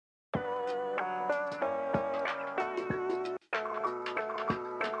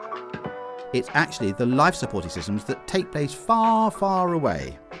It's actually the life supporting systems that take place far, far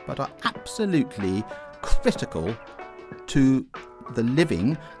away, but are absolutely critical to the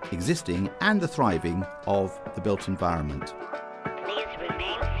living, existing and the thriving of the built environment. Please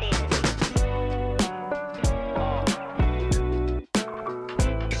remain seated.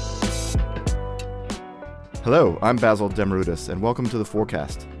 Hello, I'm Basil Demerudis, and welcome to The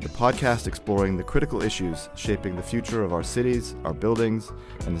Forecast, the podcast exploring the critical issues shaping the future of our cities, our buildings,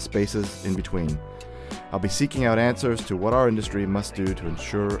 and the spaces in between. I'll be seeking out answers to what our industry must do to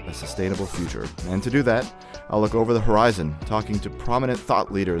ensure a sustainable future. And to do that, I'll look over the horizon, talking to prominent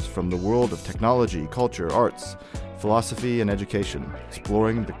thought leaders from the world of technology, culture, arts, philosophy, and education,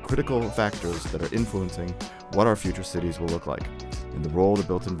 exploring the critical factors that are influencing what our future cities will look like, and the role the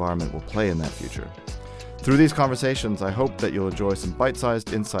built environment will play in that future. Through these conversations, I hope that you'll enjoy some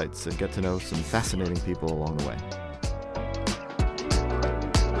bite-sized insights and get to know some fascinating people along the way.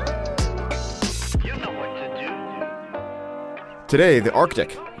 You know what to do. Today, the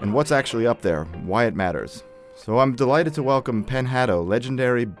Arctic, and what's actually up there, why it matters. So I'm delighted to welcome Pen Hadow,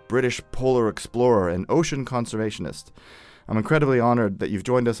 legendary British polar explorer and ocean conservationist. I'm incredibly honored that you've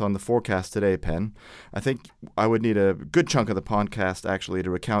joined us on The Forecast today, Pen. I think I would need a good chunk of the podcast, actually, to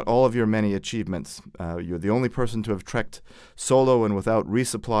recount all of your many achievements. You're the only person to have trekked solo and without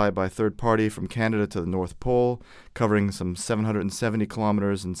resupply by third party from Canada to the North Pole, covering some 770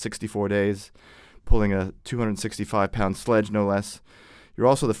 kilometers in 64 days, pulling a 265-pound sledge, no less. You're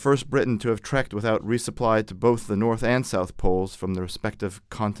also the first Briton to have trekked without resupply to both the North and South Poles from the respective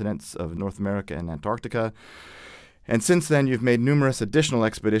continents of North America and Antarctica. And since then, you've made numerous additional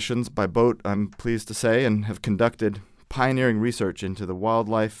expeditions by boat, I'm pleased to say, and have conducted pioneering research into the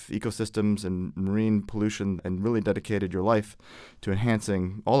wildlife, ecosystems, and marine pollution, and really dedicated your life to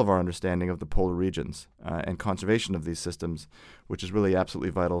enhancing all of our understanding of the polar regions and conservation of these systems, which is really absolutely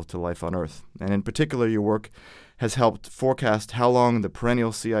vital to life on Earth. And in particular, your work has helped forecast how long the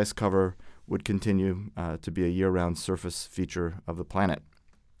perennial sea ice cover would continue to be a year-round surface feature of the planet.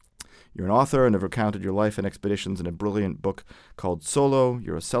 You're an author and have recounted your life and expeditions in a brilliant book called Solo.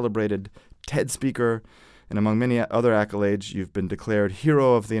 You're a celebrated TED speaker, and among many other accolades, you've been declared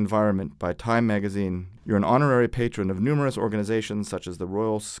Hero of the Environment by Time magazine. You're an honorary patron of numerous organizations such as the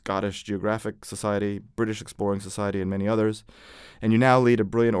Royal Scottish Geographic Society, British Exploring Society, and many others. And you now lead a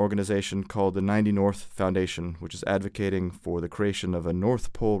brilliant organization called the 90 North Foundation, which is advocating for the creation of a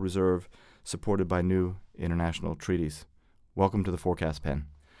North Pole Reserve supported by new international treaties. Welcome to The Forecast, Pen.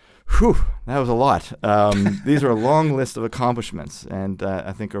 Whew, that was a lot. These are a long list of accomplishments, and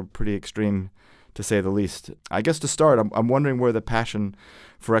I think are pretty extreme, to say the least. I guess to start, I'm wondering where the passion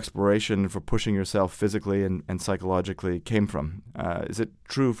for exploration, for pushing yourself physically and psychologically came from. Is it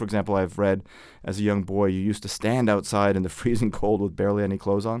true, for example, I've read as a young boy you used to stand outside in the freezing cold with barely any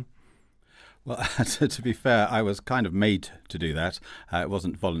clothes on? Well, to be fair, I was kind of made to do that. It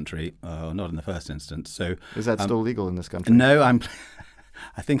wasn't voluntary, not in the first instance. So, is that still legal in this country? No,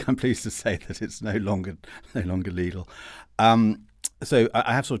 I think I'm pleased to say that it's no longer legal. So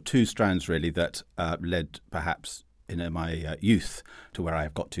I have sort of two strands really that led perhaps in my youth to where I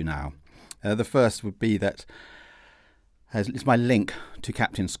have got to now. The first would be that it's my link to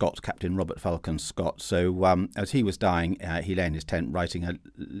Captain Robert Falcon Scott. So as he was dying, he lay in his tent writing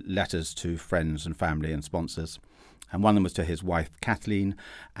letters to friends and family and sponsors. And one of them was to his wife, Kathleen.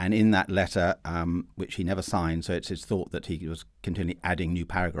 And in that letter, which he never signed, so it's his thought that he was continually adding new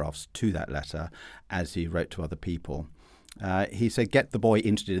paragraphs to that letter as he wrote to other people. He said, get the boy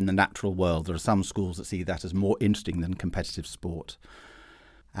interested in the natural world. There are some schools that see that as more interesting than competitive sport.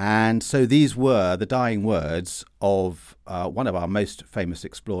 And so these were the dying words of one of our most famous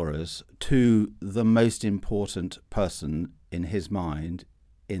explorers to the most important person in his mind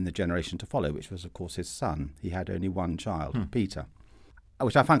in the generation to follow, which was, of course, his son. He had only one child, Peter,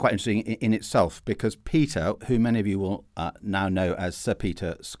 which I find quite interesting in itself, because Peter, who many of you will now know as Sir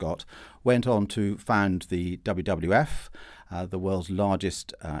Peter Scott, went on to found the WWF, the world's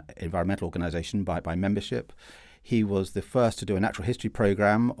largest environmental organisation by membership. He was the first to do a natural history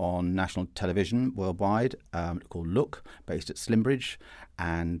programme on national television worldwide called Look, based at Slimbridge,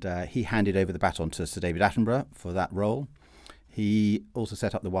 and he handed over the baton to Sir David Attenborough for that role. He also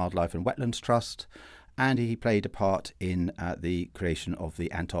set up the Wildlife and Wetlands Trust, and he played a part in the creation of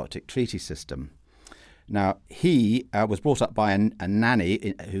the Antarctic Treaty System. Now, he was brought up by a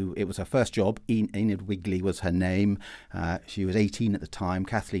nanny who, it was her first job. Enid Wigley was her name. She was 18 at the time.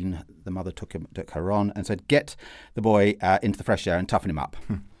 Kathleen, the mother, took her on and said, get the boy into the fresh air and toughen him up.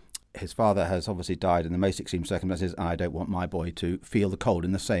 His father has obviously died in the most extreme circumstances. I don't want my boy to feel the cold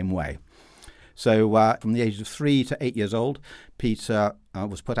in the same way. So from the ages of 3 to 8 years old, Peter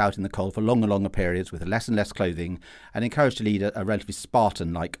was put out in the cold for longer and longer periods with less and less clothing and encouraged to lead a relatively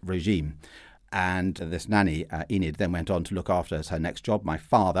Spartan-like regime. And this nanny, Enid, then went on to look after as her next job, my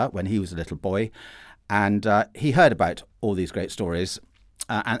father, when he was a little boy. And he heard about all these great stories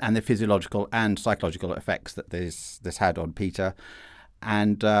and the physiological and psychological effects that this had on Peter.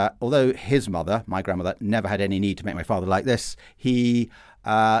 And although his mother, my grandmother, never had any need to make my father like this, he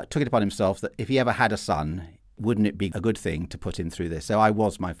took it upon himself that if he ever had a son, wouldn't it be a good thing to put him through this? So I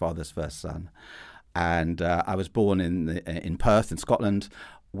was my father's first son. And I was born in Perth in Scotland,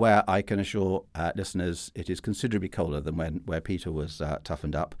 where I can assure listeners it is considerably colder than where Peter was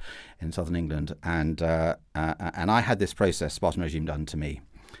toughened up in southern England. And I had this process, Spartan regime, done to me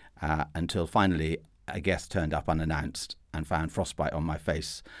until finally a guest turned up unannounced and found frostbite on my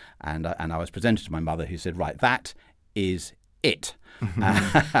face. And I was presented to my mother, who said, right, that is it.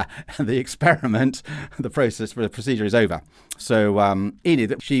 The experiment, the procedure is over. So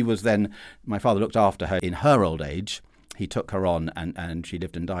Enid, she was then, my father looked after her in her old age. He took her on and she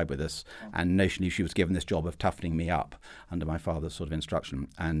lived and died with us. And notionally she was given this job of toughening me up under my father's sort of instruction.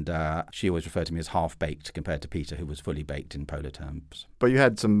 And she always referred to me as half-baked compared to Peter, who was fully baked in polar terms. But you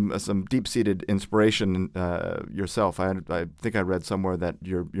had some deep-seated inspiration yourself. I think I read somewhere that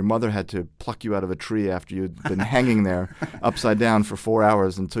your mother had to pluck you out of a tree after you'd been hanging there upside down for 4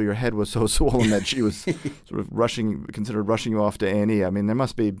 hours until your head was so swollen that she was sort of considered rushing you off to A&E. I mean, there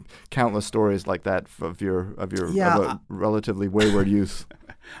must be countless stories like that of your relatively wayward youth.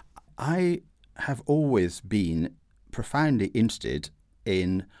 I have always been profoundly interested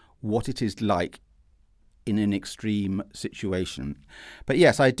in what it is like in an extreme situation. But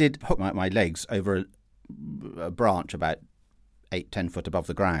yes, I did hook my legs over a branch about 8-10 foot above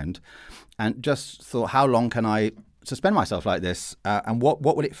the ground and just thought, how long can I suspend myself like this? And what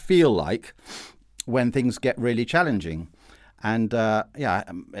will it feel like when things get really challenging? And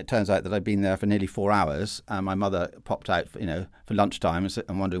it turns out that I'd been there for nearly 4 hours. My mother popped out, for lunchtime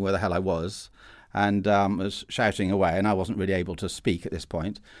and wondering where the hell I was, and was shouting away. And I wasn't really able to speak at this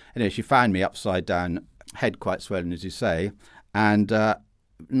point. Anyway, she found me upside down, head quite swollen, as you say, and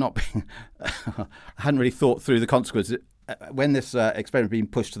not being. I hadn't really thought through the consequences. When this experiment had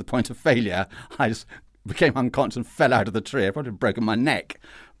been pushed to the point of failure, I just became unconscious and fell out of the tree. I probably broken my neck,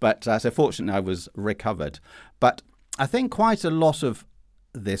 but so fortunately I was recovered. But I think quite a lot of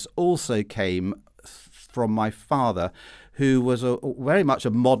this also came from my father, who was very much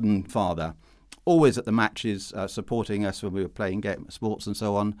a modern father, always at the matches, supporting us when we were playing sports and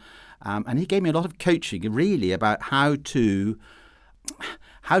so on. And he gave me a lot of coaching, really, about how to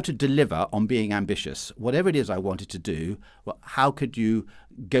deliver on being ambitious. Whatever it is I wanted to do, how could you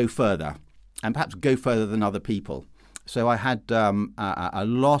go further, and perhaps go further than other people? So I had a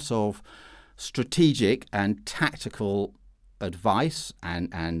lot of strategic and tactical advice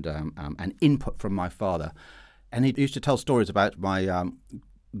and input from my father. And he used to tell stories about my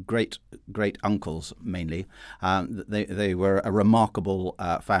great uncles, mainly. They were a remarkable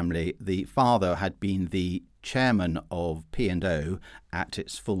family. The father had been the chairman of P&O at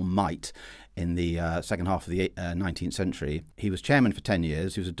its full might in the second half of the 19th century. He was chairman for 10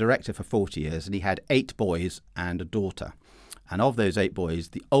 years. He was a director for 40 years, and he had 8 boys and a daughter. And of those 8 boys,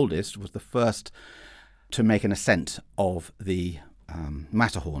 the oldest was the first to make an ascent of the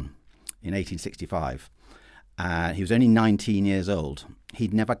Matterhorn in 1865. He was only 19 years old.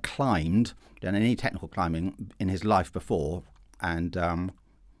 He'd never done any technical climbing in his life before, and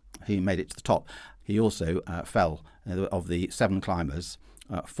he made it to the top. He also fell. Of the 7 climbers,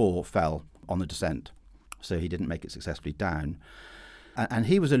 4 fell on the descent, so he didn't make it successfully down. And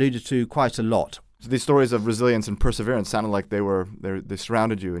he was alluded to quite a lot. So these stories of resilience and perseverance sounded like they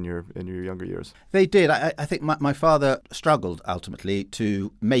surrounded you in your younger years. They did. I think my father struggled ultimately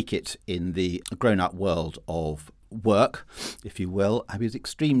to make it in the grown-up world of work, if you will. He was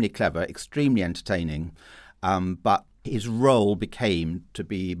extremely clever, extremely entertaining, but his role became to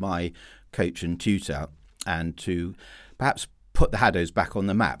be my coach and tutor and to perhaps put the Haddows back on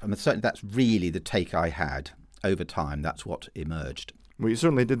the map. I mean, certainly that's really the take I had over time. That's what emerged. Well, you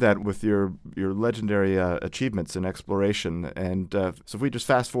certainly did that with your legendary achievements in exploration. And so if we just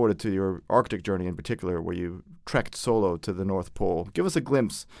fast forwarded to your Arctic journey in particular, where you trekked solo to the North Pole, give us a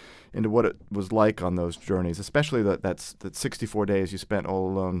glimpse into what it was like on those journeys, especially that 64 days you spent all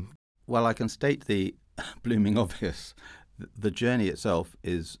alone. Well, I can state the blooming obvious. The journey itself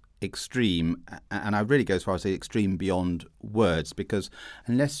is extreme, and I really go as far as say extreme beyond words, because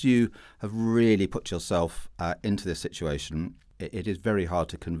unless you have really put yourself into this situation, it is very hard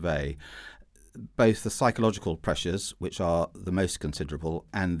to convey. both the psychological pressures, which are the most considerable,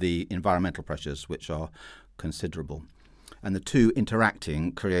 and the environmental pressures, which are considerable. And the two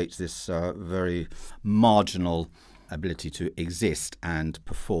interacting creates this very marginal ability to exist and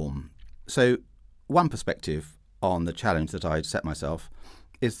perform. So one perspective on the challenge that I'd set myself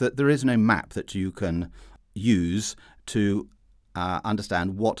is that there is no map that you can use to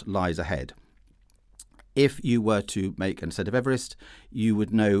understand what lies ahead. If you were to make an ascent of Everest, you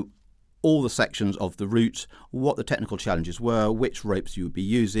would know all the sections of the route, what the technical challenges were, which ropes you would be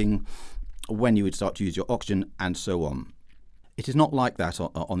using, when you would start to use your oxygen, and so on. It is not like that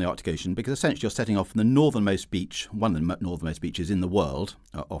on the Arctic Ocean, because essentially you're setting off from the northernmost beach, one of the northernmost beaches in the world,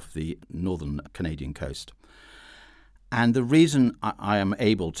 off the northern Canadian coast. And the reason I am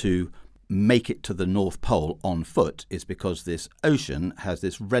able to make it to the North Pole on foot is because this ocean has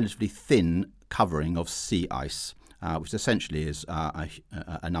this relatively thin covering of sea ice, which essentially is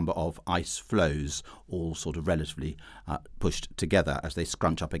a number of ice floes, all sort of relatively pushed together as they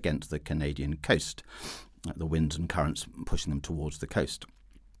scrunch up against the Canadian coast, the winds and currents pushing them towards the coast.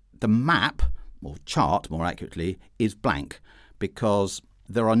 The map, or chart more accurately, is blank because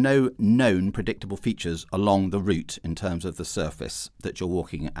there are no known predictable features along the route in terms of the surface that you're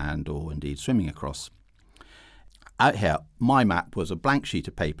walking and or indeed swimming across. Out here, my map was a blank sheet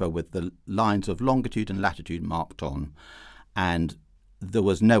of paper with the lines of longitude and latitude marked on, and there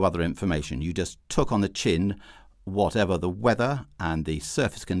was no other information. You just took on the chin whatever the weather and the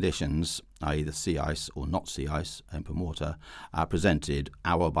surface conditions, i.e. the sea ice or not sea ice, open water, presented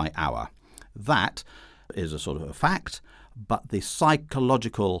hour by hour. That is a sort of a fact, but the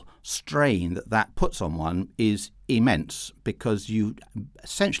psychological strain that puts on one is immense because you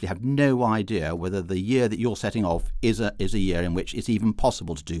essentially have no idea whether the year that you're setting off is a year in which it's even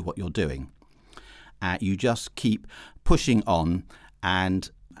possible to do what you're doing. You just keep pushing on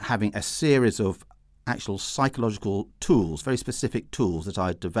and having a series of actual psychological tools, very specific tools that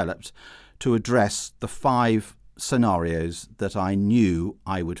I developed to address the 5 scenarios that I knew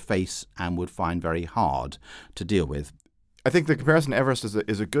I would face and would find very hard to deal with. I think the comparison to Everest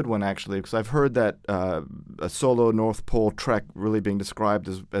is a good one, actually, because I've heard that a solo North Pole trek really being described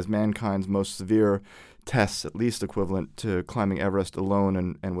as mankind's most severe tests, at least equivalent to climbing Everest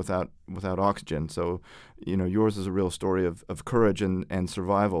alone and without oxygen. So, yours is a real story of courage and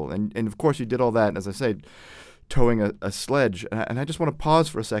survival. And of course, you did all that, as I say, towing a sledge. And I just want to pause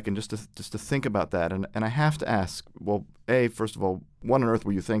for a second just to think about that. And I have to ask, well, first of all, what on earth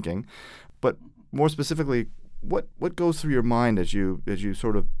were you thinking? But more specifically, what goes through your mind as you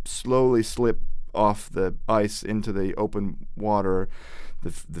sort of slowly slip off the ice into the open water,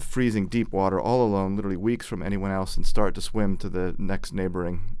 the freezing deep water, all alone, literally weeks from anyone else, and start to swim to the next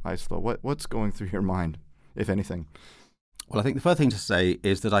neighboring ice floe? What's going through your mind, if anything? Well, I think the first thing to say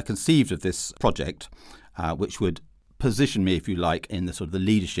is that I conceived of this project, which would position me, if you like, in the sort of the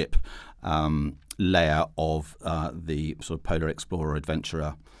leadership layer of the sort of polar explorer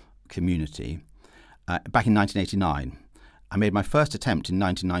adventurer community. Back in 1989, I made my first attempt in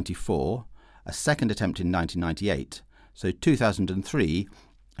 1994, a second attempt in 1998. So 2003,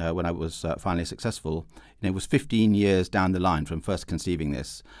 when I was finally successful, it was 15 years down the line from first conceiving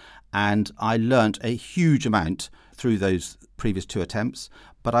this. And I learnt a huge amount through those previous 2 attempts,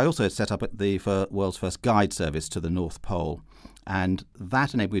 but I also set up the world's first guide service to the North Pole. And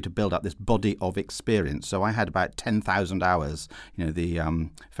that enabled me to build up this body of experience. So I had about 10,000 hours, the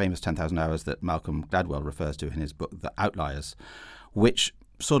famous 10,000 hours that Malcolm Gladwell refers to in his book, The Outliers, which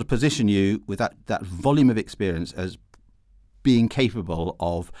sort of position you with that volume of experience as being capable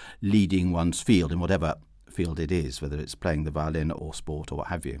of leading one's field in whatever field it is, whether it's playing the violin or sport or what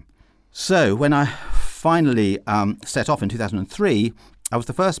have you. So when I finally set off in 2003, I was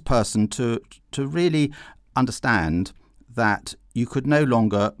the first person to really understand that you could no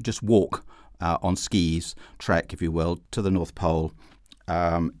longer just walk on skis, trek, if you will, to the North Pole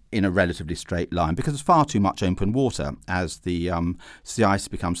in a relatively straight line, because there's far too much open water. As the sea ice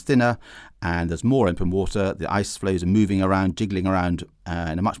becomes thinner and there's more open water, the ice floes are moving around, jiggling around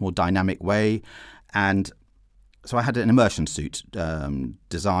in a much more dynamic way. And so I had an immersion suit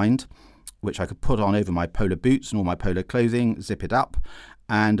designed, which I could put on over my polar boots and all my polar clothing, zip it up,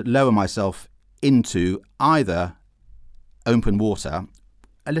 and lower myself into either open water,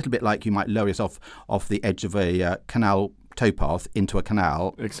 a little bit like you might lower yourself off the edge of a canal towpath into a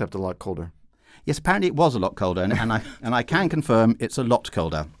canal. Except a lot colder. Yes, apparently it was a lot colder, and I can confirm it's a lot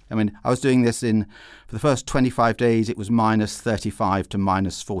colder. I mean, I was doing this for the first 25 days, it was minus 35 to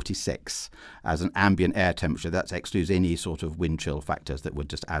minus 46 as an ambient air temperature. That excludes any sort of wind chill factors that would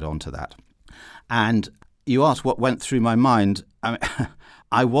just add on to that. And you ask what went through my mind. I mean,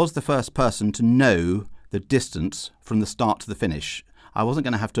 I was the first person to know the distance from the start to the finish. I wasn't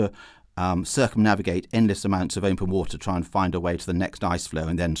going to have to circumnavigate endless amounts of open water to try and find a way to the next ice floe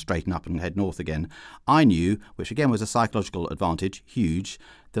and then straighten up and head north again. I knew, which again was a psychological advantage, huge,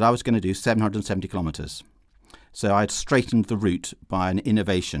 that I was going to do 770 kilometres. So I had straightened the route by an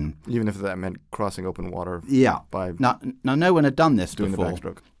innovation. Even if that meant crossing open water. Yeah. By now no one had done this doing before. the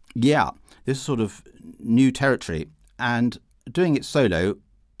backstroke. Yeah. This is sort of new territory. And doing it solo,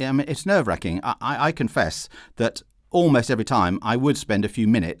 I mean, it's nerve-wracking. I confess that almost every time I would spend a few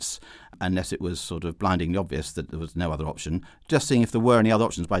minutes, unless it was sort of blindingly obvious that there was no other option, just seeing if there were any other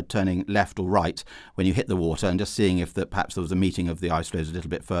options by turning left or right when you hit the water and just seeing if perhaps there was a meeting of the ice floes a little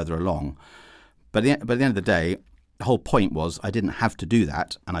bit further along. But at the end of the day, the whole point was I didn't have to do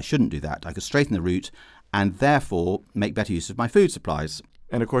that, and I shouldn't do that. I could straighten the route and therefore make better use of my food supplies.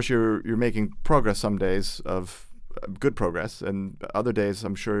 And of course, you're making progress some days of good progress, and other days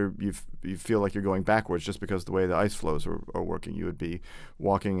I'm sure you feel like you're going backwards just because the way the ice flows are working. You would be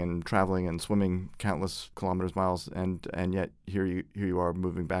walking and traveling and swimming countless kilometers, miles, and yet here you are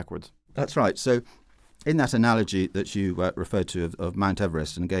moving backwards. That's right. So in that analogy that you referred to of Mount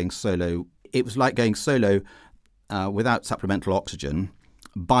Everest and going solo, it was like going solo without supplemental oxygen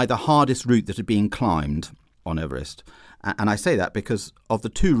by the hardest route that had been climbed on Everest. And I say that because of the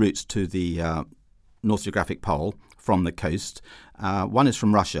two routes to the North Geographic Pole from the coast. One is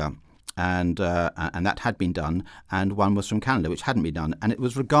from Russia, and that had been done, and one was from Canada, which hadn't been done. And it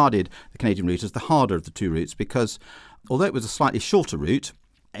was regarded, the Canadian route, as the harder of the two routes because although it was a slightly shorter route,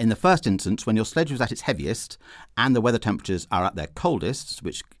 in the first instance, when your sledge was at its heaviest and the weather temperatures are at their coldest,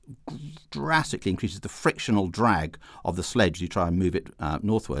 which drastically increases the frictional drag of the sledge as you try and move it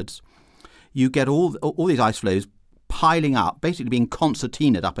northwards, you get all these ice floes piling up, basically being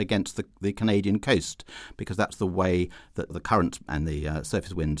concertinaed up against the Canadian coast, because that's the way that the current and the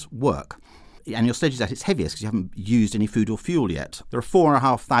surface winds work. And your sledge is at its heaviest because you haven't used any food or fuel yet. There are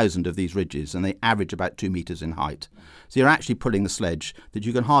 4,500 of these ridges, and they average about 2 metres in height. So you're actually pulling the sledge that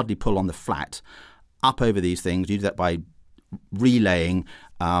you can hardly pull on the flat up over these things. You do that by relaying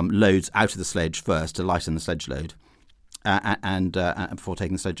loads out of the sledge first to lighten the sledge load, and before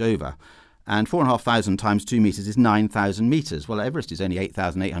taking the sledge over. And 4,500 times 2 metres is 9,000 metres. Well, Everest is only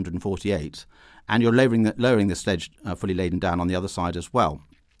 8,848, and you're lowering the sledge fully laden down on the other side as well.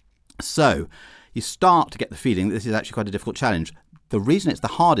 So you start to get the feeling that this is actually quite a difficult challenge. The reason it's the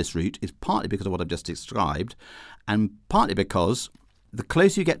hardest route is partly because of what I've just described, and partly because the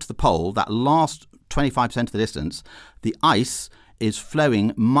closer you get to the pole, that last 25% of the distance, the ice is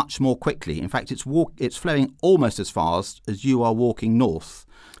flowing much more quickly. In fact, it's flowing almost as fast as you are walking north.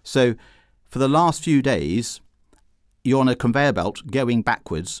 So for the last few days, you're on a conveyor belt going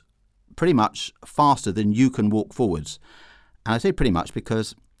backwards pretty much faster than you can walk forwards. And I say pretty much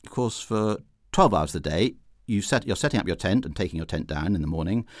because, of course, for 12 hours a day, you're setting up your tent and taking your tent down in the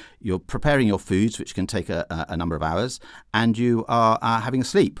morning. You're preparing your foods, which can take a number of hours, and you are having a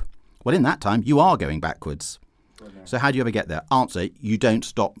sleep. Well, in that time, you are going backwards. Okay. So how do you ever get there? Answer, you don't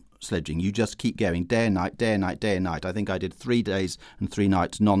stop sledging. You just keep going day and night, day and night, day and night. I think I did 3 days and 3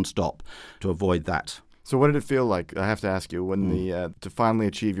 nights non-stop to avoid that. So what did it feel like, I have to ask you, when to finally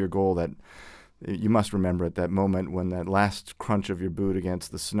achieve your goal, that you must remember at that moment when that last crunch of your boot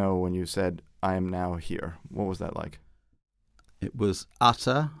against the snow when you said, I am now here. What was that like? It was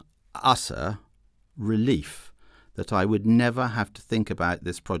utter relief that I would never have to think about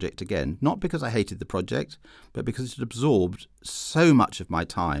this project again. Not because I hated the project, but because it absorbed so much of my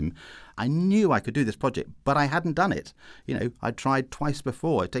time. I knew I could do this project, but I hadn't done it. I'd tried twice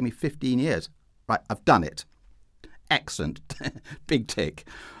before. It'd taken me 15 years. Right, I've done it. Excellent. Big tick.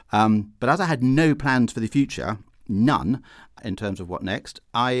 But as I had no plans for the future, none, in terms of what next,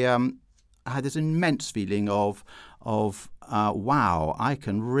 I had this immense feeling of wow, I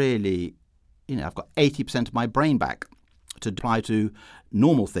can really, I've got 80% of my brain back to apply to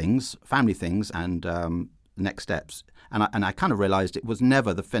normal things, family things, and next steps. And I kind of realised it was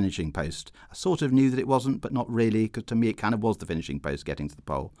never the finishing post. I sort of knew that it wasn't, but not really, because to me it kind of was the finishing post, getting to the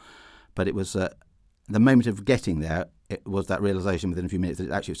pole. But it was the moment of getting there, it was that realisation within a few minutes that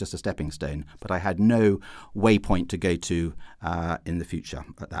actually it was just a stepping stone. But I had no waypoint to go to in the future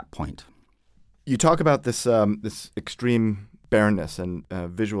at that point. You talk about this extreme barrenness and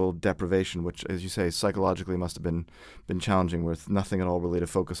visual deprivation, which, as you say, psychologically must have been challenging, with nothing at all really to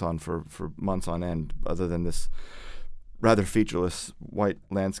focus on for months on end, other than this rather featureless white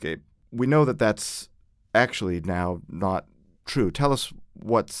landscape. We know that that's actually now not true. Tell us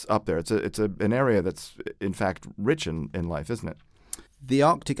what's up there. It's an area that's in fact rich in life, isn't it? The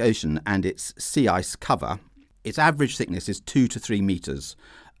Arctic Ocean and its sea ice cover its average thickness is 2 to 3 metres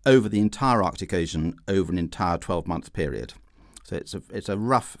over the entire Arctic Ocean over an entire 12-month period. So it's a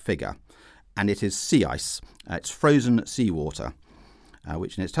rough figure. And it is sea ice. It's frozen seawater,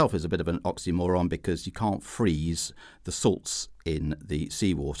 which in itself is a bit of an oxymoron because you can't freeze the salts in the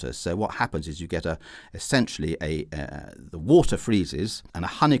seawater. So what happens is you get essentially the water freezes and a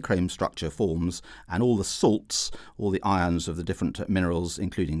honeycomb structure forms, and all the salts, all the ions of the different minerals,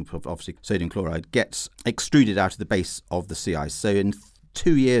 including obviously sodium chloride, gets extruded out of the base of the sea ice. So in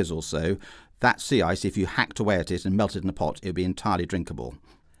 2 years or so, that sea ice, if you hacked away at it and melted in a pot, it would be entirely drinkable.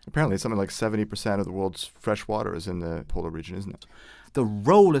 Apparently, something like 70% of the world's fresh water is in the polar region, isn't it? The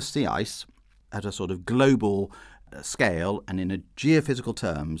role of sea ice at a sort of global scale and in a geophysical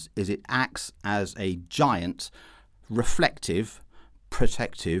terms is it acts as a giant reflective,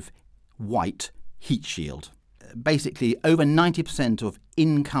 protective, white heat shield. Basically, over 90% of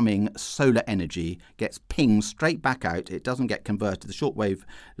incoming solar energy gets pinged straight back out. It doesn't get converted. The shortwave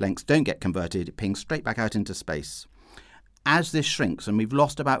lengths don't get converted. It pings straight back out into space. As this shrinks, and we've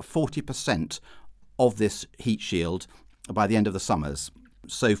lost about 40% of this heat shield by the end of the summers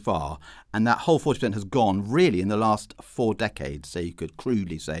so far, and that whole 40% has gone really in the last 4 decades. So you could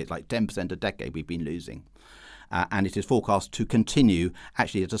crudely say it's like 10% a decade we've been losing. And it is forecast to continue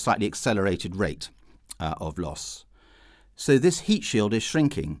actually at a slightly accelerated rate of loss. So this heat shield is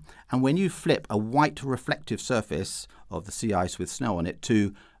shrinking. And when you flip a white reflective surface of the sea ice with snow on it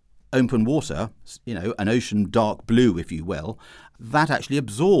to open water, an ocean dark blue, if you will, that actually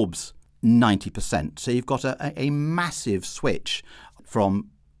absorbs 90%. So you've got a massive switch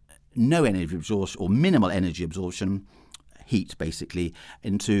from no energy absorption or minimal energy absorption, heat basically,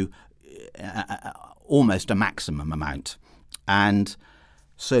 into almost a maximum amount. And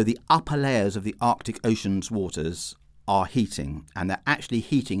so the upper layers of the Arctic Ocean's waters are heating, and they're actually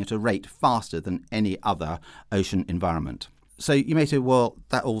heating at a rate faster than any other ocean environment. So you may say, well,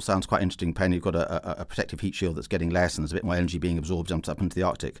 that all sounds quite interesting, Pen. You've got a protective heat shield that's getting less and there's a bit more energy being absorbed up into the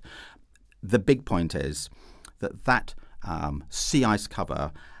Arctic. The big point is that sea ice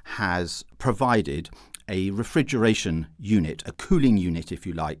cover has provided a refrigeration unit, a cooling unit, if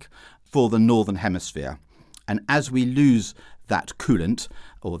you like, for the Northern Hemisphere. And as we lose that coolant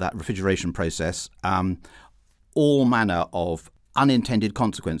or that refrigeration process, all manner of unintended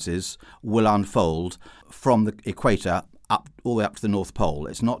consequences will unfold from the equator up all the way up to the North Pole.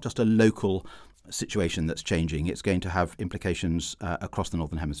 It's not just a local situation that's changing. It's going to have implications across the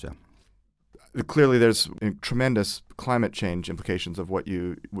Northern Hemisphere. Clearly, there's tremendous climate change implications of what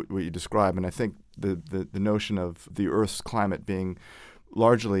you describe, and I think the notion of the Earth's climate being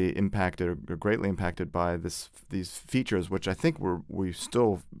largely impacted or greatly impacted by these features, which I think we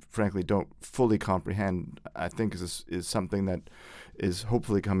still, frankly, don't fully comprehend, I think is something that is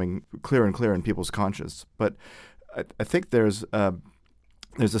hopefully coming clearer and clearer in people's conscience. But I think there's a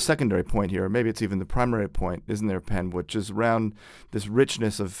secondary point here, or maybe it's even the primary point, isn't there, Pen, which is around this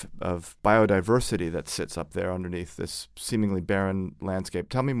richness of biodiversity that sits up there underneath this seemingly barren landscape.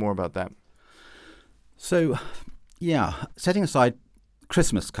 Tell me more about that. So, setting aside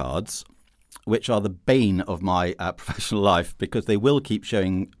Christmas cards, which are the bane of my professional life because they will keep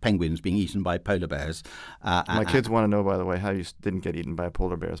showing penguins being eaten by polar bears. My kids want to know, by the way, how you didn't get eaten by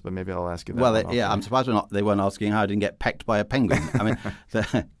polar bears, but maybe I'll ask you that. Well, I'm surprised they weren't asking how I didn't get pecked by a penguin. I mean,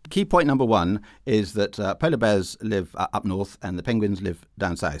 the key point number one is that polar bears live up north and the penguins live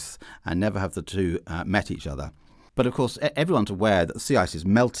down south, and never have the two met each other. But of course, everyone's aware that the sea ice is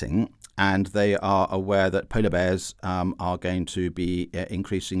melting, and they are aware that polar bears are going to be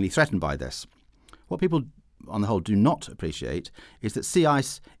increasingly threatened by this. What people, on the whole, do not appreciate is that sea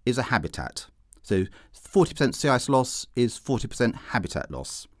ice is a habitat. So 40% sea ice loss is 40% habitat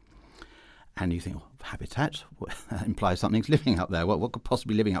loss. And you think, habitat? That implies something's living up there. What could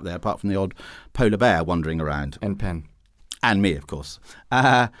possibly be living up there apart from the odd polar bear wandering around? And Pen. And me, of course.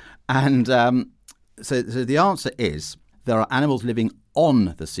 So the answer is there are animals living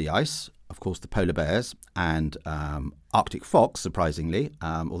on the sea ice, of course, the polar bears and Arctic fox, surprisingly,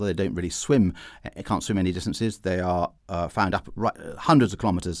 although they don't really swim, can't swim any distances. They are found up hundreds of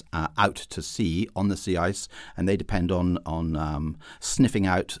kilometres out to sea on the sea ice, and they depend on sniffing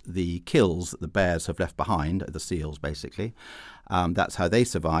out the kills that the bears have left behind, the seals, basically. That's how they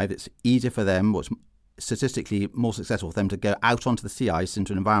survive. It's easier for them, what's statistically more successful for them to go out onto the sea ice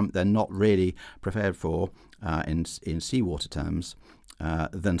into an environment they're not really prepared for in seawater terms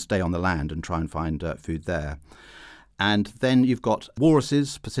than stay on the land and try and find food there. And then you've got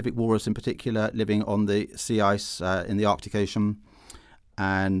walruses, Pacific walrus in particular, living on the sea ice in the Arctic Ocean.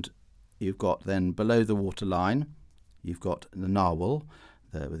 And you've got then below the waterline, you've got the narwhal,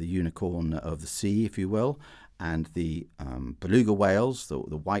 the unicorn of the sea, if you will. and the beluga whales, the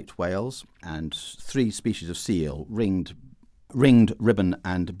white whales, and 3 species of seal, ringed, ribbon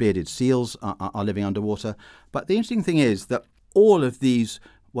and bearded seals are living underwater. But the interesting thing is that all of these,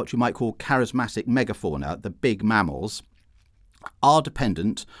 what you might call charismatic megafauna, the big mammals, are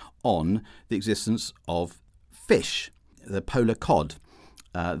dependent on the existence of fish, the polar cod,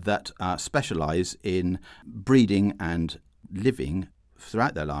 that specialise in breeding and living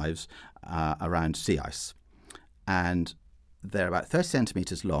throughout their lives around sea ice. And they're about 30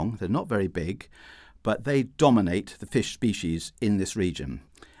 centimetres long. They're not very big, but they dominate the fish species in this region.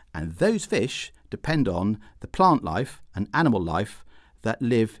 And those fish depend on the plant life and animal life that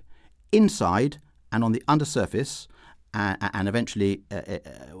live inside and on the undersurface, and eventually,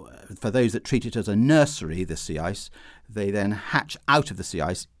 for those that treat it as a nursery, the sea ice, they then hatch out of the sea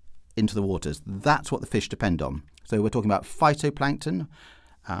ice into the waters. That's what the fish depend on. So we're talking about phytoplankton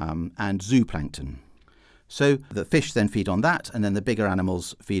and zooplankton. So the fish then feed on that, and then the bigger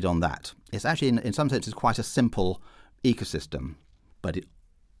animals feed on that. It's actually, in some senses, quite a simple ecosystem, but it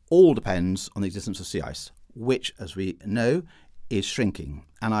all depends on the existence of sea ice, which, as we know, is shrinking.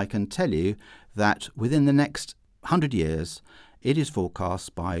 And I can tell you that within the next 100 years, it is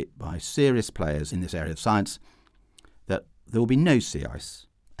forecast by serious players in this area of science that there will be no sea ice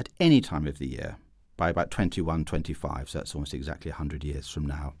at any time of the year by about 2125, so that's almost exactly 100 years from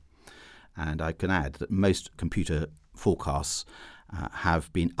now. And I can add that most computer forecasts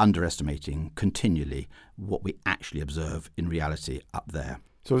have been underestimating continually what we actually observe in reality up there.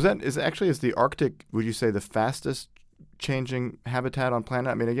 So is the Arctic, would you say, the fastest changing habitat on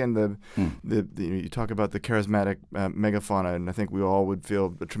planet? I mean, again, you talk about the charismatic megafauna, and I think we all would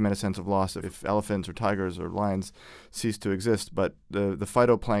feel a tremendous sense of loss if elephants or tigers or lions cease to exist. But the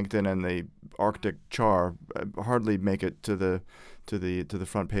phytoplankton and the Arctic char hardly make it to the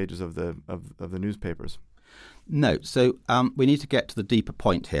front pages of the newspapers. No, so we need to get to the deeper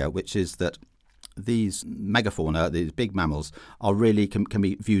point here, which is that these megafauna, these big mammals, are really can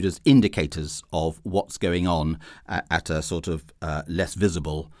be viewed as indicators of what's going on at a sort of less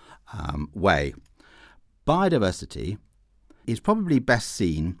visible way. Biodiversity is probably best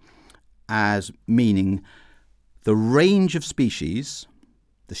seen as meaning the range of species,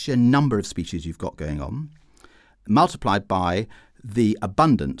 the sheer number of species you've got going on, multiplied by the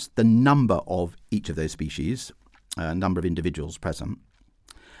abundance, the number of each of those species, number of individuals present,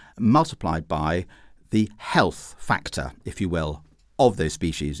 multiplied by the health factor, if you will, of those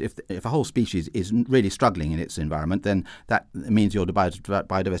species. If a whole species is really struggling in its environment, then that means your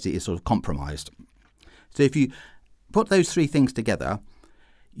biodiversity is sort of compromised. So if you put those 3 things together,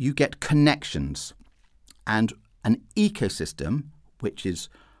 you get connections. And an ecosystem, which is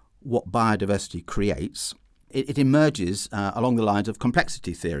what biodiversity creates, it emerges along the lines of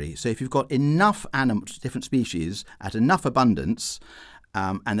complexity theory. So if you've got enough animals, different species, at enough abundance,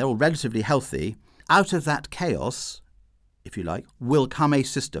 and they're all relatively healthy, out of that chaos, if you like, will come a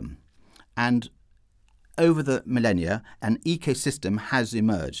system. And over the millennia, an ecosystem has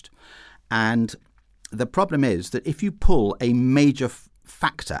emerged. And the problem is that if you pull a major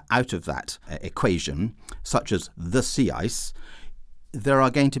factor out of that equation, such as the sea ice, there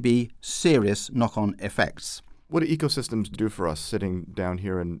are going to be serious knock-on effects. What do ecosystems do for us sitting down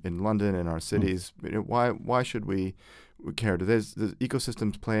here in London, in our cities? Why should we care? Does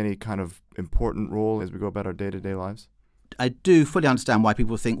ecosystems play any kind of important role as we go about our day-to-day lives? I do fully understand why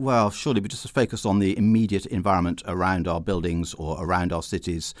people think, well, surely we just focus on the immediate environment around our buildings or around our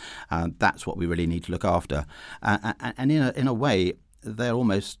cities. That's what we really need to look after. And in a way, they're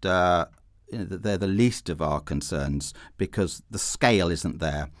almost they're the least of our concerns because the scale isn't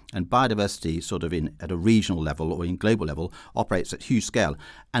there. And biodiversity sort of at a regional level or in global level operates at huge scale.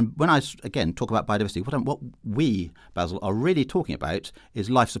 And when I, again, talk about biodiversity, what we, Basil, are really talking about is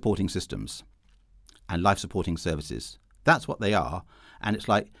life-supporting systems and life-supporting services. That's what they are. And it's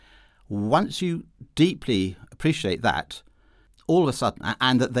like once you deeply appreciate that, all of a sudden,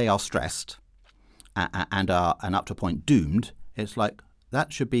 and that they are stressed and are up to a point doomed, it's like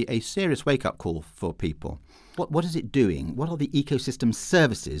that should be a serious wake-up call for people. What is it doing? What are the ecosystem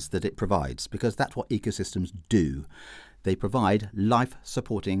services that it provides? Because that's what ecosystems do. They provide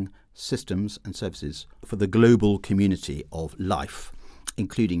life-supporting systems and services for the global community of life,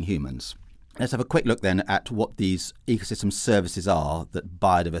 including humans. Let's have a quick look then at what these ecosystem services are that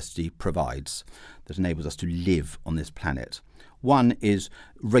biodiversity provides that enables us to live on this planet. One is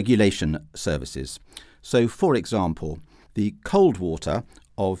regulation services. So, for example, the cold water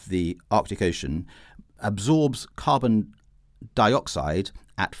of the Arctic Ocean absorbs carbon dioxide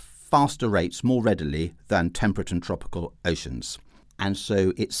at faster rates more readily than temperate and tropical oceans. And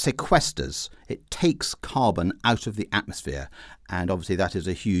so it sequesters, it takes carbon out of the atmosphere. And obviously that is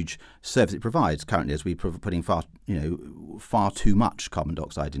a huge service it provides currently, as we're putting far too much carbon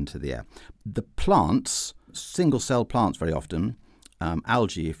dioxide into the air. The plants, single-cell plants very often,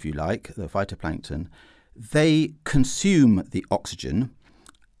 algae if you like, the phytoplankton, they consume the oxygen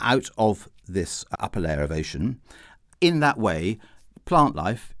out of this upper layer of ocean. In that way, plant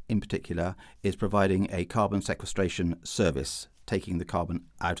life in particular is providing a carbon sequestration service, taking the carbon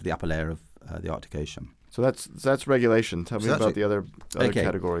out of the upper layer of the Arctic Ocean. So that's regulation. Tell me about the other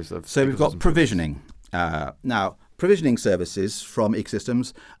categories of. So we've got provisioning. Now, provisioning services from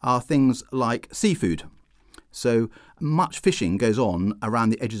ecosystems are things like seafood. So much fishing goes on around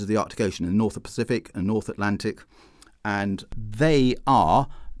the edges of the Arctic Ocean in the North Pacific and North Atlantic, and they are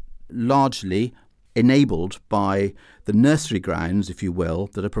largely enabled by the nursery grounds, if you will,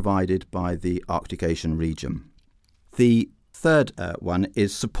 that are provided by the Arctic Ocean region. The third one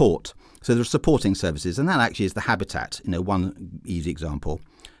is support. So there are supporting services, and that actually is the habitat, one easy example.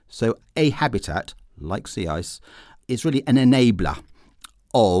 So a habitat, like sea ice, is really an enabler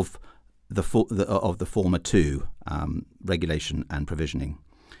of the former two, regulation and provisioning.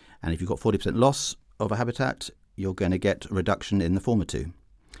 And if you've got 40% loss of a habitat, you're going to get a reduction in the former two.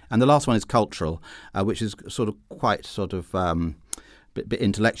 And the last one is cultural, which is quite bit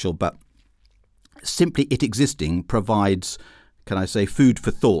intellectual, but simply it existing provides, can I say, food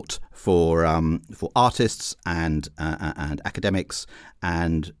for thought for artists and academics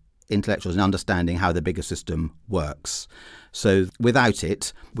and intellectuals in understanding how the bigger system works. So without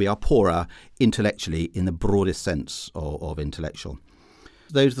it, we are poorer intellectually in the broadest sense of intellectual.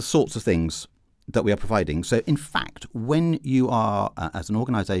 Those are the sorts of things that we are providing. So in fact, when you are, as an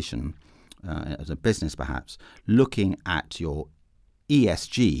organisation, as a business perhaps, looking at your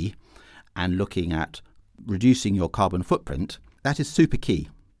ESG and looking at reducing your carbon footprint, that is super key.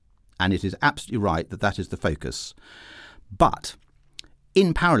 And it is absolutely right that that is the focus. But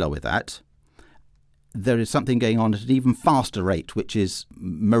in parallel with that, there is something going on at an even faster rate, which is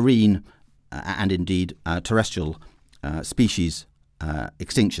marine and indeed terrestrial species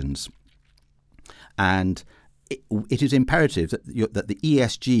extinctions. And it is imperative that the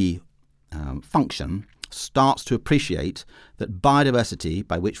ESG function starts to appreciate that biodiversity,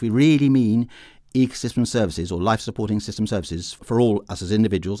 by which we really mean ecosystem services or life-supporting system services for all us as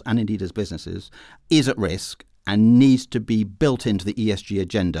individuals and indeed as businesses, is at risk and needs to be built into the ESG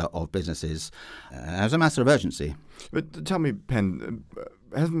agenda of businesses as a matter of urgency. But tell me, Pen,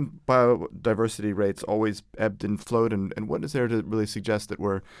 hasn't biodiversity rates always ebbed and flowed? And what is there to really suggest that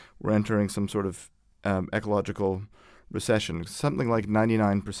we're entering some sort of ecological recession? Something like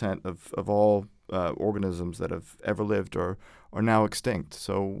 99% of all organisms that have ever lived are now extinct.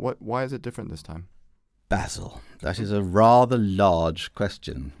 So why is it different this time? Basil, that is a rather large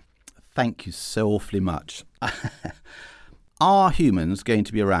question. Thank you so awfully much. Are humans going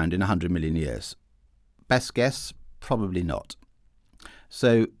to be around in 100 million years? Best guess, probably not.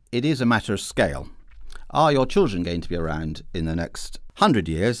 So it is a matter of scale. Are your children going to be around in the next 100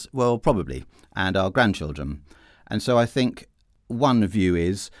 years? Well, probably. And our grandchildren. And so I think one view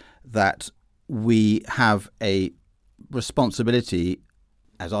is that we have a responsibility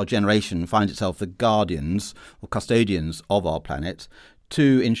as our generation finds itself the guardians or custodians of our planet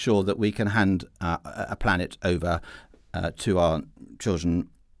to ensure that we can hand a planet over to our children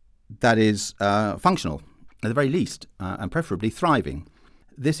that is functional, at the very least, and preferably thriving.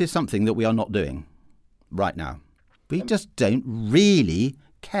 This is something that we are not doing right now. We just don't really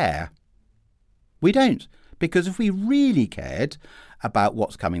care. We don't. Because if we really cared about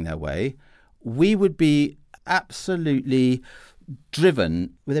what's coming their way, we would be absolutely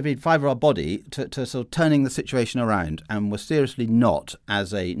driven with every fibre of our body to sort of turning the situation around. And we're seriously not,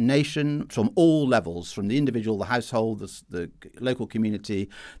 as a nation, from all levels, from the individual, the household, the local community,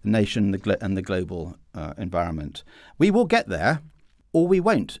 the nation, and the global environment. We will get there, or we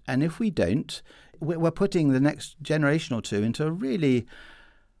won't. And if we don't, we're putting the next generation or two into a really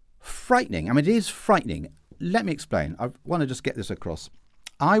frightening, it is frightening. Let me explain. I want to just get this across.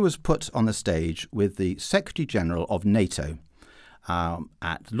 I was put on the stage with the Secretary General of NATO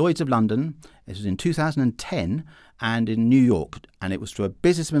at Lloyd's of London. It was in 2010 and in New York. And it was to a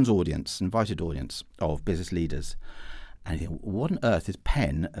businessman's audience, invited audience of business leaders. And you think, what on earth is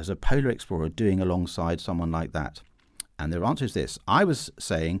Pen as a polar explorer doing alongside someone like that? And their answer is this. I was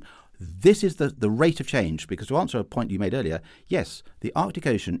saying, this is the rate of change, because to answer a point you made earlier, yes, the Arctic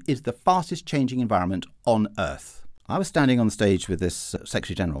Ocean is the fastest changing environment on Earth. I was standing on stage with this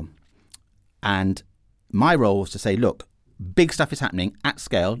Secretary General, and my role was to say, look, big stuff is happening at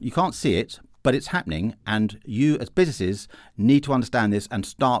scale. You can't see it, But it's happening, and you as businesses need to understand this and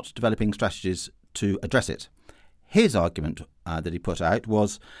start developing strategies to address it. His argument that he put out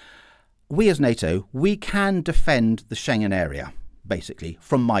was, we as NATO, we can defend the Schengen area, basically,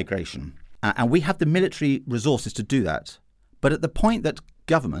 from migration. And we have the military resources to do that. But at the point that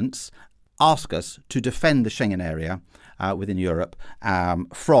governments ask us to defend the Schengen area within Europe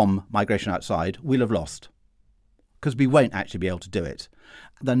from migration outside, we'll have lost, because we won't actually be able to do it.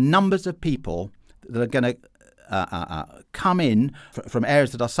 The numbers of people that are going to come in from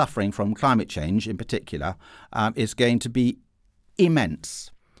areas that are suffering from climate change in particular is going to be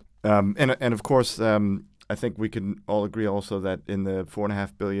immense. And of course, I think we can all agree also that in the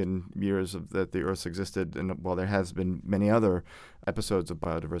 4.5 billion years that the Earth's existed, and while there has been many other episodes of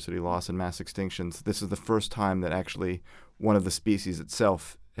biodiversity loss and mass extinctions, this is the first time that actually one of the species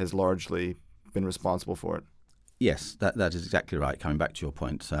itself has largely been responsible for it. Yes, that is exactly right. Coming back to your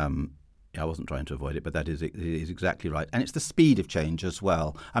point, I wasn't trying to avoid it, but it is exactly right. And it's the speed of change as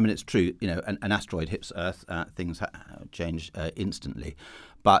well. I mean, it's true, an asteroid hits Earth, things change instantly.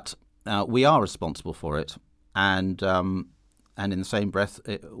 But we are responsible for it, and in the same breath,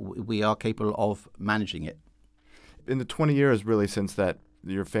 we are capable of managing it. In the 20 years, really, since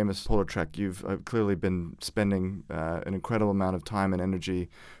your famous polar trek, you've clearly been spending an incredible amount of time and energy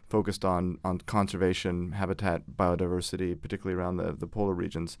focused on conservation, habitat, biodiversity, particularly around the polar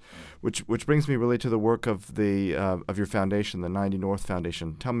regions, which brings me really to the work of your foundation, the 90 North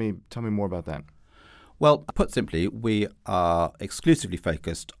Foundation. Tell me more about that. Well, put simply, we are exclusively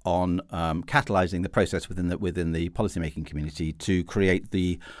focused on catalysing the process within the policymaking community to create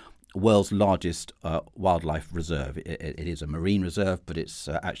the world's largest wildlife reserve. It is a marine reserve, but it's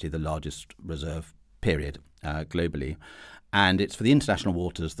actually the largest reserve, period, globally. And it's for the international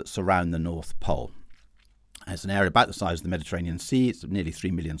waters that surround the North Pole. It's an area about the size of the Mediterranean Sea. It's nearly 3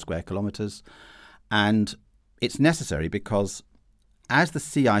 million square kilometres. And it's necessary because as the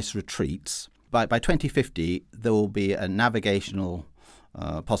sea ice retreats, by 2050, there will be a navigational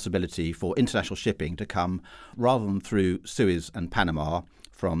possibility for international shipping to come rather than through Suez and Panama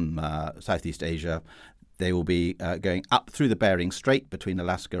from Southeast Asia. They will be going up through the Bering Strait between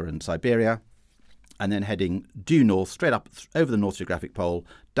Alaska and Siberia, and then heading due north, straight up over the North Geographic Pole,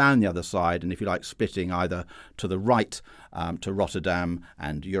 down the other side, and if you like, splitting either to the right to Rotterdam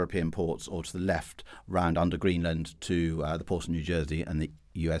and European ports, or to the left round under Greenland to the ports of New Jersey and the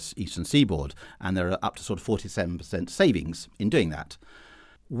US eastern seaboard. And there are up to sort of 47% savings in doing that.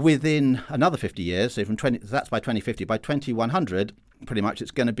 Within another 50 years, so that's by 2050, by 2100, pretty much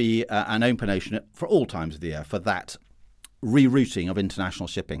it's going to be an open ocean for all times of the year for that rerouting of international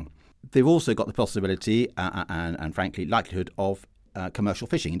shipping. They've also got the possibility and frankly likelihood of commercial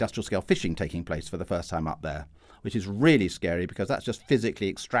fishing, industrial scale fishing taking place for the first time up there, which is really scary because that's just physically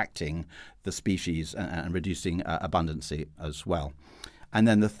extracting the species and reducing abundancy as well. And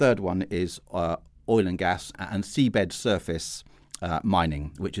then the third one is oil and gas and seabed surface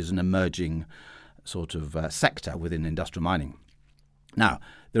mining, which is an emerging sort of sector within industrial mining. Now,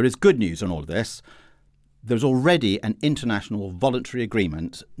 there is good news on all of this. There's already an international voluntary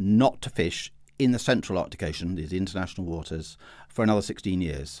agreement not to fish in the Central Arctic Ocean, these international waters, for another 16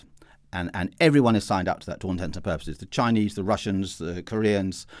 years. And everyone is signed up to that to all intents and purposes. The Chinese, the Russians, the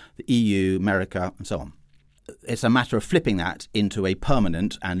Koreans, the EU, America, and so on. It's a matter of flipping that into a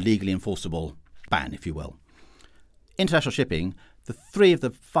permanent and legally enforceable ban, if you will. International shipping, the 3 of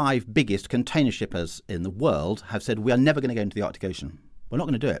the 5 biggest container shippers in the world have said we are never going to go into the Arctic Ocean. We're not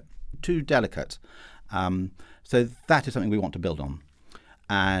going to do it. Too delicate. So that is something we want to build on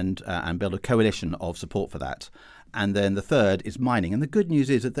and build a coalition of support for that. And then the third is mining. And the good news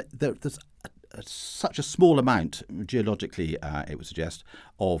is that there's such a small amount, geologically, it would suggest,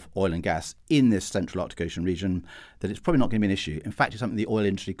 of oil and gas in this Central Arctic Ocean region that it's probably not going to be an issue. In fact, it's something the oil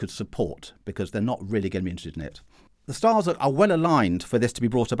industry could support because they're not really going to be interested in it. The stars are well aligned for this to be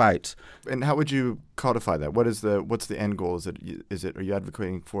brought about. And how would you codify that? What's the end goal? Are you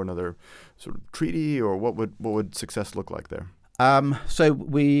advocating for another sort of treaty, or what would success look like there? So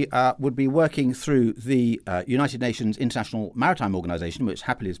we would be working through the United Nations International Maritime Organization, which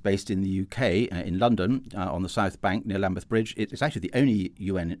happily is based in the UK, in London, on the South Bank near Lambeth Bridge. It's actually the only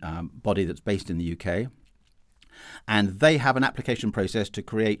UN body that's based in the UK. And they have an application process to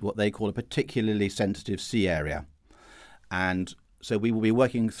create what they call a particularly sensitive sea area. And so we will be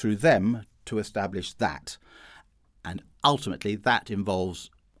working through them to establish that. And ultimately, that involves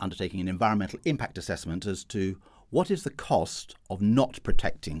undertaking an environmental impact assessment as to what is the cost of not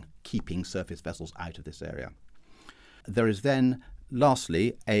protecting, keeping surface vessels out of this area. There is then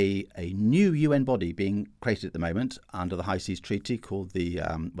lastly, a new UN body being created at the moment under the High Seas Treaty called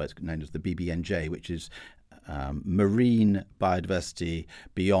it's known as the BBNJ, which is Marine Biodiversity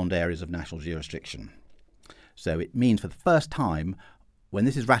Beyond Areas of National Jurisdiction. So it means for the first time, when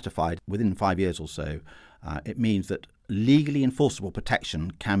this is ratified within 5 years or so, it means that legally enforceable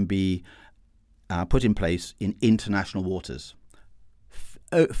protection can be put in place in international waters.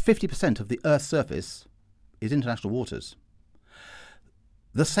 50% of the Earth's surface is international waters.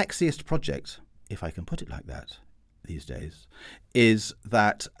 The sexiest project, if I can put it like that these days, is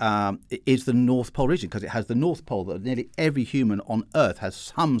that it is the North Pole region, because it has the North Pole that nearly every human on Earth has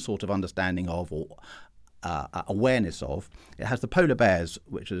some sort of understanding of or awareness of. It has the polar bears,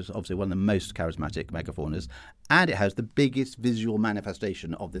 which is obviously one of the most charismatic megafaunas, and it has the biggest visual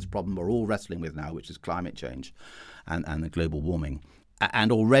manifestation of this problem we're all wrestling with now, which is climate change and the global warming.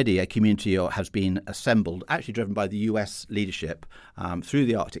 And already a community has been assembled, actually driven by the US leadership through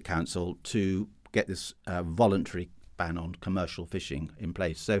the Arctic Council, to get this voluntary ban on commercial fishing in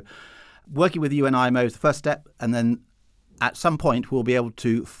place. So working with the UN IMO is the first step, and then at some point we'll be able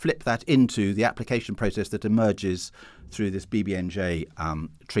to flip that into the application process that emerges through this BBNJ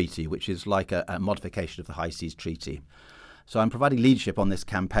treaty, which is like a modification of the High Seas Treaty. So I'm providing leadership on this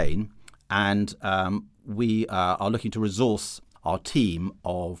campaign, and we are looking to resource our team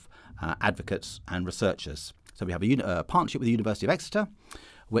of advocates and researchers. So we have a partnership with the University of Exeter,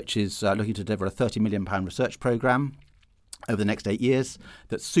 which is looking to deliver a £30 million research programme over the next 8 years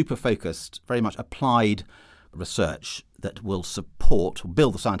that's super focused, very much applied research that will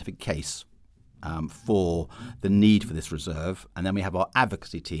build the scientific case for the need for this reserve. And then we have our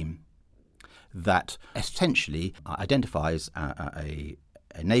advocacy team that essentially identifies a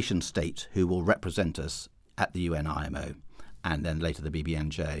nation state who will represent us at the UN IMO, and then later the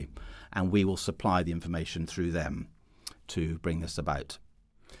BBNJ, and we will supply the information through them to bring this about.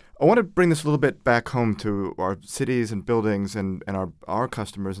 I want to bring this a little bit back home to our cities and buildings and our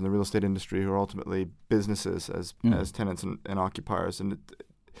customers in the real estate industry, who are ultimately businesses as tenants and occupiers. And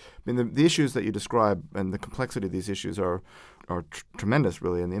the issues that you describe and the complexity of these issues are tremendous,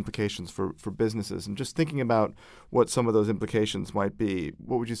 really, and the implications for businesses. And just thinking about what some of those implications might be,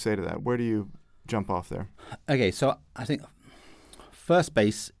 what would you say to that? Where do you jump off there? Okay, so I think first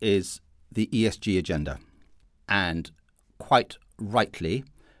base is the ESG agenda, and quite rightly,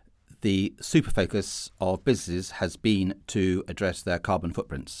 the super focus of businesses has been to address their carbon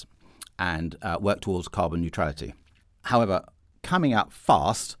footprints and work towards carbon neutrality. However, coming out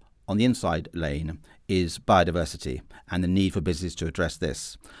fast on the inside lane is biodiversity and the need for businesses to address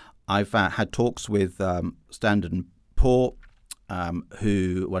this. I've had talks with Standard & Poor,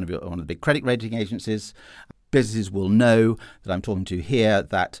 who one of the big credit rating agencies. Businesses will know that I'm talking to here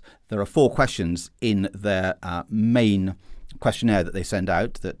that there are 4 questions in their main questionnaire that they send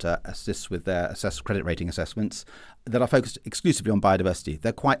out that assists with their credit rating assessments that are focused exclusively on biodiversity.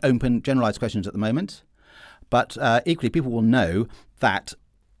 They're quite open, generalised questions at the moment, but equally people will know that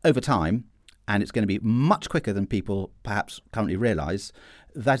over time, and it's going to be much quicker than people perhaps currently realise,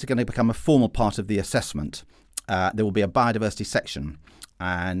 that is going to become a formal part of the assessment. There will be a biodiversity section.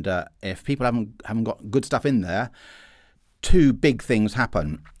 And if people haven't got good stuff in there, 2 big things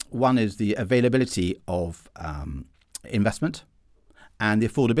happen. One is the availability of investment and the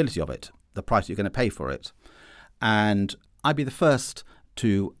affordability of it, the price you're going to pay for it. And I'd be the first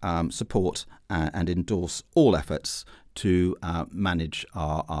to support and endorse all efforts to manage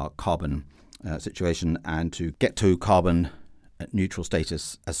our carbon situation and to get to carbon neutral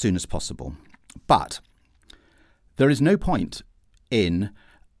status as soon as possible. But there is no point in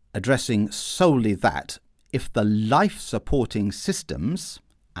addressing solely that if the life-supporting systems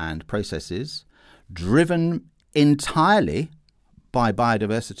and processes driven entirely by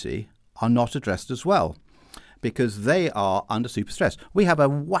biodiversity are not addressed as well, because they are under super stress. We have a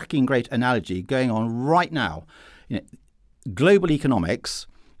whacking great analogy going on right now. Global economics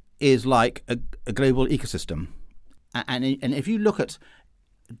is like a global ecosystem. And if you look at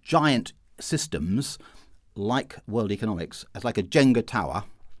giant systems like world economics as like a Jenga tower,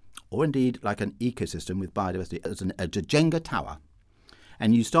 or indeed like an ecosystem with biodiversity as a Jenga tower,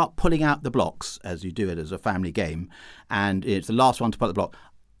 and you start pulling out the blocks as you do it as a family game, and it's the last one to put the block,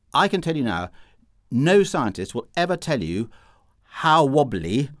 I can tell you now, no scientist will ever tell you how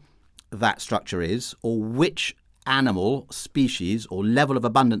wobbly that structure is, or which animal species or level of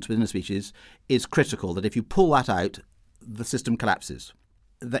abundance within a species is critical, that if you pull that out, the system collapses.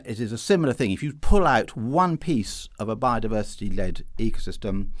 That it is a similar thing. If you pull out one piece of a biodiversity-led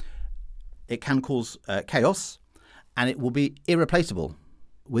ecosystem, it can cause chaos, and it will be irreplaceable.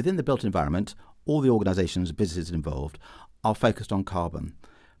 Within the built environment, all the organisations, businesses involved are focused on carbon.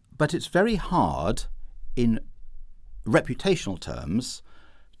 But it's very hard in reputational terms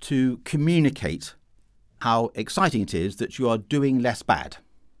to communicate how exciting it is that you are doing less bad.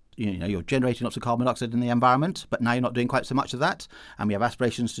 You're generating lots of carbon dioxide in the environment, but now you're not doing quite so much of that, and we have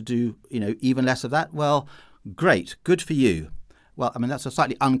aspirations to do, even less of that. Well, great, good for you. Well, I mean, that's a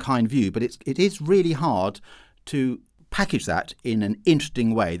slightly unkind view, but it is really hard to package that in an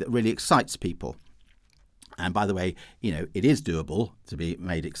interesting way that really excites people. And by the way, it is doable to be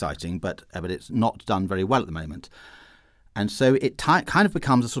made exciting, but it's not done very well at the moment. And so it kind of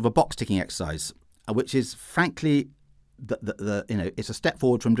becomes a sort of a box-ticking exercise, which is frankly, it's a step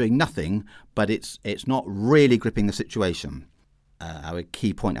forward from doing nothing, but it's not really gripping the situation. Our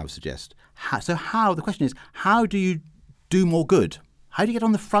key point, I would suggest. The question is, how do you do more good? How do you get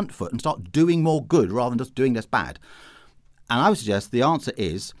on the front foot and start doing more good rather than just doing less bad? And I would suggest the answer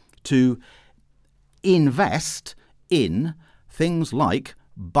is to invest in things like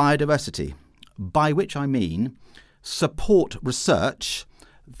biodiversity, by which I mean support research,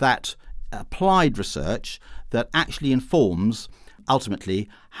 that applied research that actually informs ultimately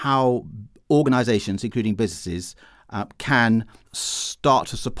how organisations, including businesses, can start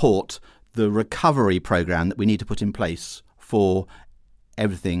to support the recovery programme that we need to put in place for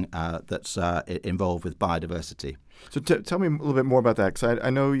everything that's involved with biodiversity. So tell me a little bit more about that, because I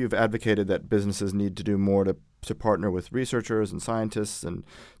know you've advocated that businesses need to do more to partner with researchers and scientists and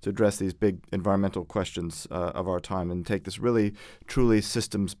to address these big environmental questions of our time and take this really, truly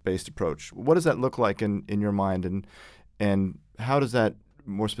systems-based approach. What does that look like in your mind, and how does that,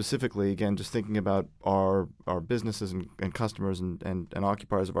 more specifically, again, just thinking about our businesses and customers and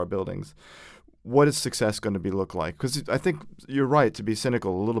occupiers of our buildings, what is success going to look like? Because I think you're right to be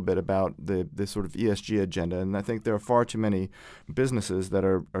cynical a little bit about the sort of ESG agenda, and I think there are far too many businesses that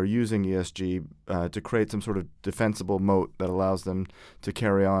are using ESG to create some sort of defensible moat that allows them to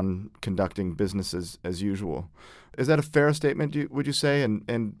carry on conducting businesses as usual. Is that a fair statement, would you say?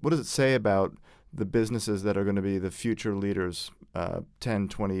 And what does it say about the businesses that are going to be the future leaders 10,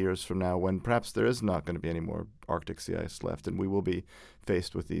 20 years from now, when perhaps there is not going to be any more Arctic sea ice left and we will be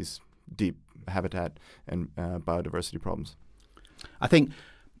faced with these deep habitat and biodiversity problems? I think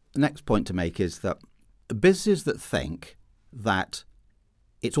the next point to make is that businesses that think that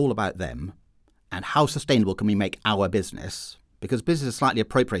it's all about them and how sustainable can we make our business, because business has slightly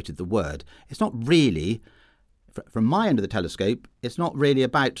appropriated the word, it's not really, from my end of the telescope, it's not really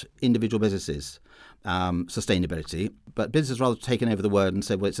about individual businesses' sustainability, but businesses rather taken over the word and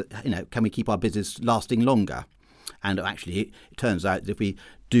said, well, can we keep our business lasting longer? And actually, it turns out that if we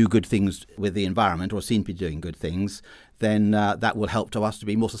do good things with the environment, or seem to be doing good things, then that will help to us to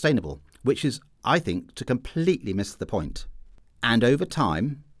be more sustainable, which is, I think, to completely miss the point. And over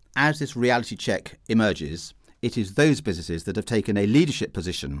time, as this reality check emerges, it is those businesses that have taken a leadership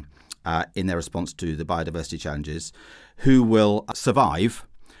position in their response to the biodiversity challenges who will survive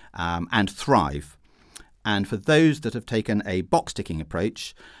and thrive. And for those that have taken a box-ticking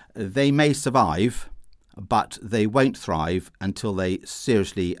approach, they may survive, but they won't thrive until they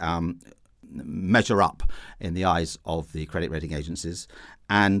seriously measure up in the eyes of the credit rating agencies.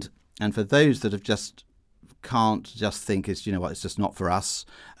 And for those that have can't just think it's just not for us,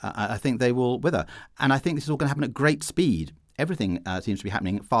 I think they will wither. And I think this is all going to happen at great speed. Everything seems to be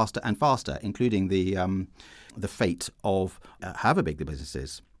happening faster and faster, including the fate of however big the business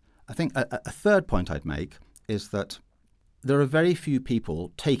is. I think a third point I'd make is that there are very few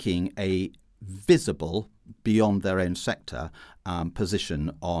people taking a visible, beyond their own sector,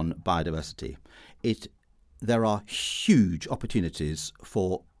 position on biodiversity. There are huge opportunities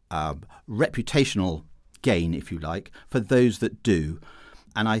for reputational gain, if you like, for those that do.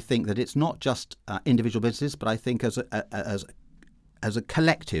 And I think that it's not just individual businesses, but I think as a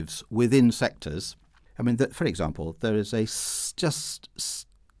collectives within sectors. I mean, for example, there is a just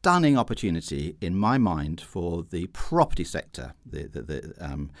stunning opportunity in my mind for the property sector,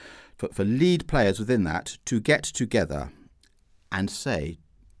 for lead players within that to get together and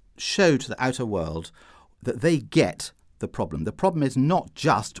show to the outer world that they get the problem. The problem is not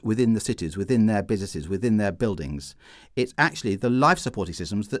just within the cities, within their businesses, within their buildings. It's actually the life supporting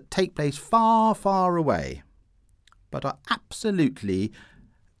systems that take place far, far away, but are absolutely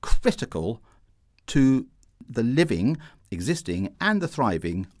critical to the living, existing and the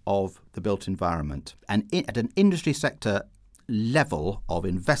thriving of the built environment. And at an industry sector level of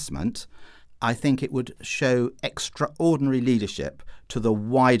investment, I think it would show extraordinary leadership to the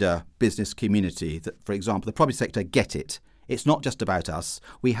wider business community that, for example, the property sector get it. It's not just about us.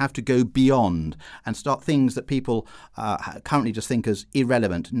 We have to go beyond and start things that people currently just think as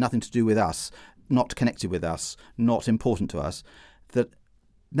irrelevant, nothing to do with us. not connected with us, not important to us, that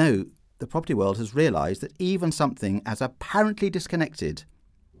no, the property world has realised that even something as apparently disconnected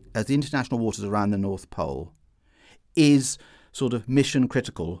as the international waters around the North Pole is sort of mission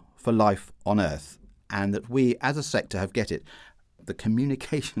critical for life on Earth, and that we as a sector have get it. The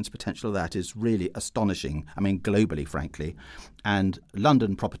communications potential of that is really astonishing. I mean, globally, frankly. And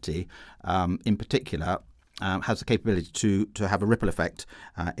London property, in particular, has the capability to have a ripple effect,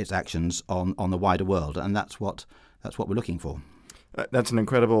 its actions on the wider world. And that's what we're looking for. That's an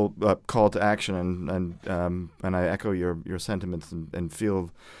incredible call to action, and I echo your sentiments and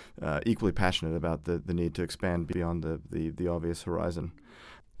feel equally passionate about the need to expand beyond the obvious horizon.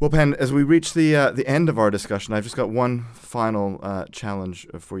 Well, Pen, as we reach the end of our discussion, I've just got one final challenge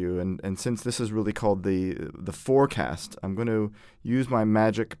for you, and since this is really called the forecast, I'm going to use my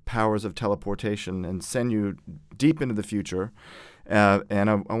magic powers of teleportation and send you deep into the future, and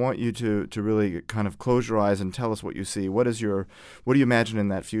I want you to really kind of close your eyes and tell us what you see. What do you imagine in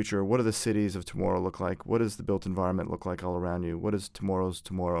that future? What do the cities of tomorrow look like? What does the built environment look like all around you? What does tomorrow's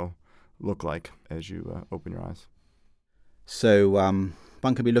tomorrow look like as you open your eyes? So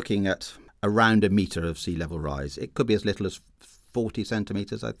one could be looking at around a metre of sea level rise. It could be as little as 40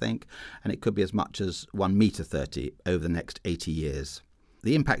 centimetres, I think, and it could be as much as 1 metre 30 over the next 80 years.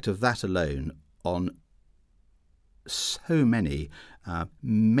 The impact of that alone on so many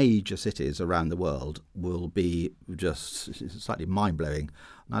major cities around the world will be just slightly mind-blowing.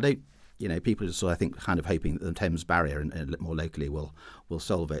 And people are sort of, I think, kind of hoping that the Thames Barrier and more locally will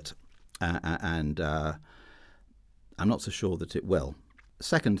solve it. And I'm not so sure that it will.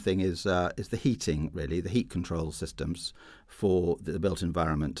 Second thing is the heating, really, the heat control systems for the built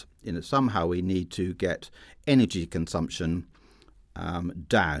environment. Somehow we need to get energy consumption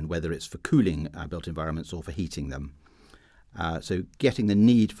down, whether it's for cooling built environments or for heating them. So getting the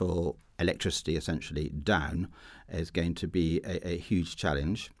need for electricity essentially down is going to be a huge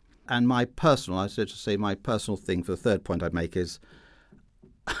challenge. And my personal thing for the third point I'd make is,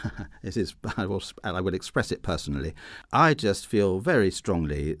 I will express it personally. I just feel very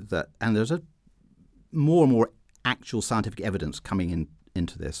strongly that, and there's more and more actual scientific evidence coming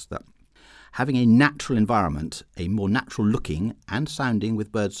into this, that having a natural environment, a more natural looking and sounding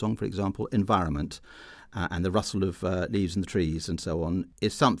with birdsong, for example, environment, and the rustle of leaves in the trees and so on,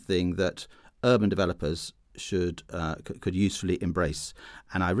 is something that urban developers could usefully embrace.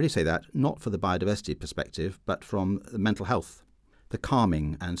 And I really say that not for the biodiversity perspective, but from the mental health. The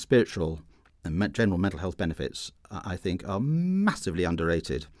calming and spiritual and general mental health benefits, I think, are massively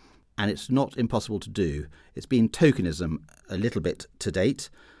underrated. And it's not impossible to do. It's been tokenism a little bit to date,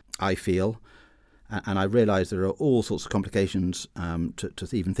 I feel. And I realise there are all sorts of complications to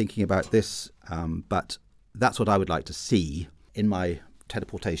even thinking about this. But that's what I would like to see in my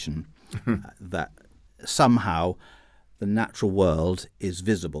teleportation, that somehow the natural world is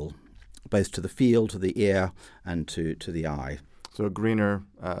visible, both to the field, to the ear, and to the eye. So a greener,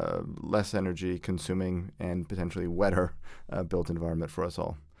 less energy consuming, and potentially wetter built environment for us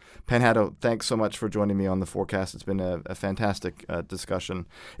all. Pen Hadow, thanks so much for joining me on The Forecast. It's been a fantastic discussion.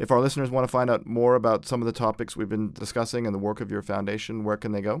 If our listeners want to find out more about some of the topics we've been discussing and the work of your foundation, where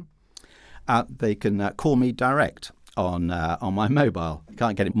can they go? They can call me direct on my mobile.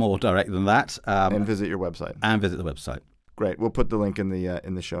 Can't get it more direct than that. And visit your website. And visit the website. Great. We'll put the link in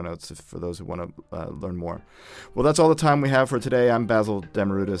the show notes for those who want to learn more. Well, that's all the time we have for today. I'm Basil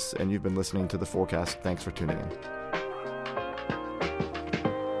Demirudis, and you've been listening to The Forecast. Thanks for tuning in.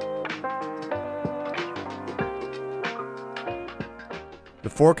 The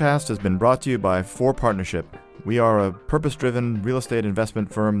Forecast has been brought to you by For Partnership. We are a purpose-driven real estate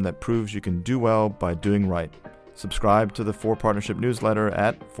investment firm that proves you can do well by doing right. Subscribe to the For Partnership newsletter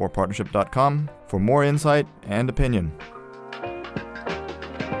at forpartnership.com for more insight and opinion.